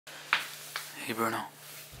Hey Bruno,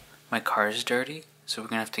 my car is dirty, so we're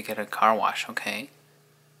gonna have to get a car wash, okay?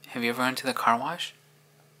 Have you ever been to the car wash?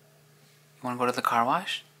 You wanna go to the car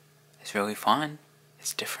wash? It's really fun.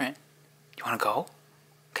 It's different. You wanna go?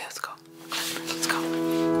 Okay, let's go. Let's go.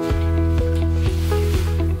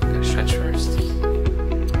 Gotta stretch first.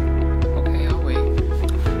 Okay, I'll wait.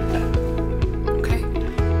 Okay,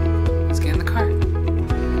 let's get in the car.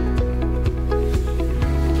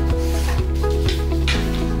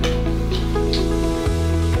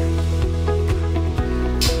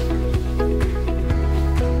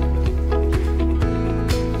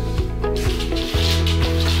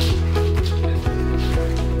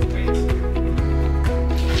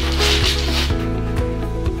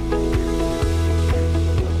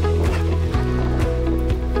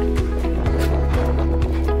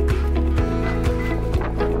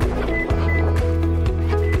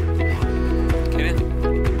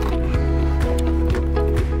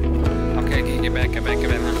 Get back,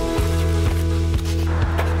 huh?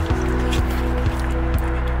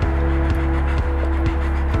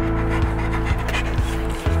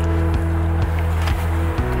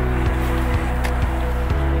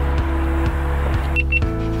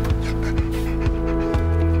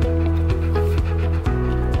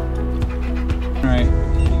 Alright.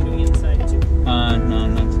 Inside too? No,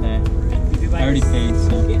 not today. I already paid,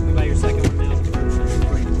 so. Yeah, we buy your second one now.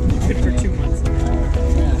 Good for 2 months.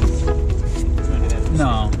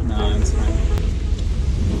 No, it's fine.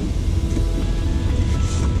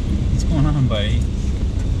 What's going on, buddy?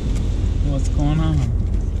 What's going on?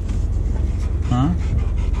 Huh?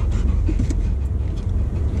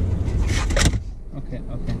 Okay.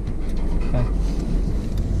 Bye.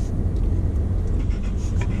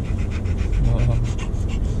 Whoa.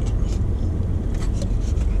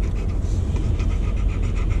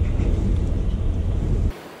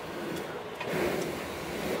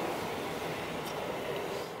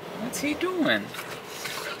 What's he doing?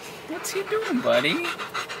 What's he doing, buddy?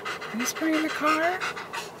 He's spraying the car?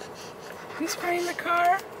 He's spraying the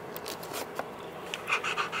car?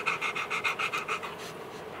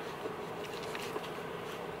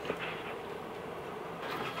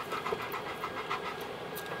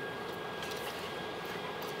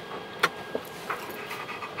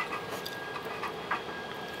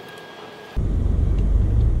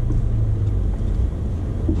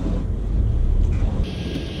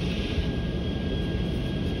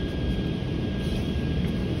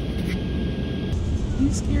 Are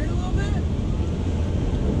you scared a little bit?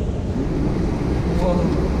 Whoa.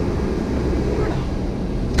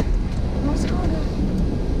 What's going on?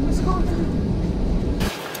 What's going on?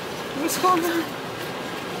 What's going on?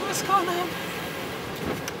 What's going on?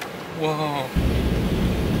 Whoa.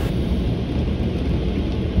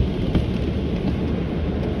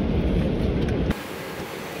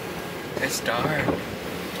 It's dark.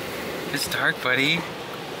 It's dark, buddy.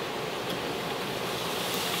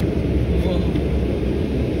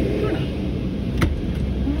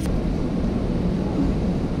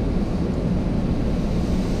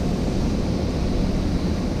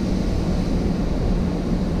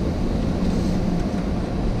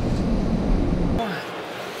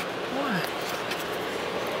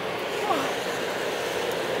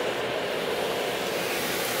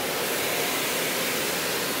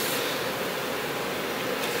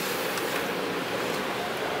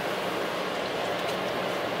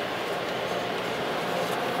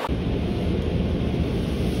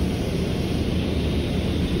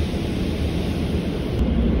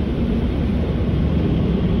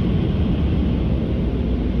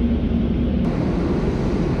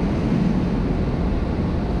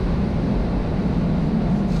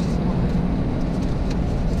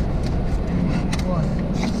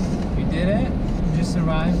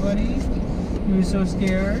 Survive, buddy? You were so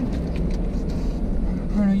scared?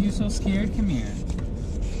 Bruno, you so scared? Come here.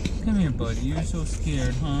 Come here, buddy. You're so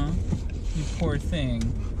scared, huh? You poor thing.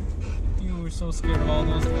 You were so scared of all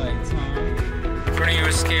those lights, huh? Bruno, you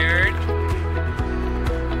were scared?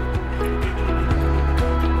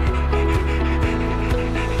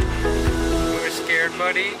 You were scared,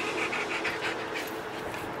 buddy?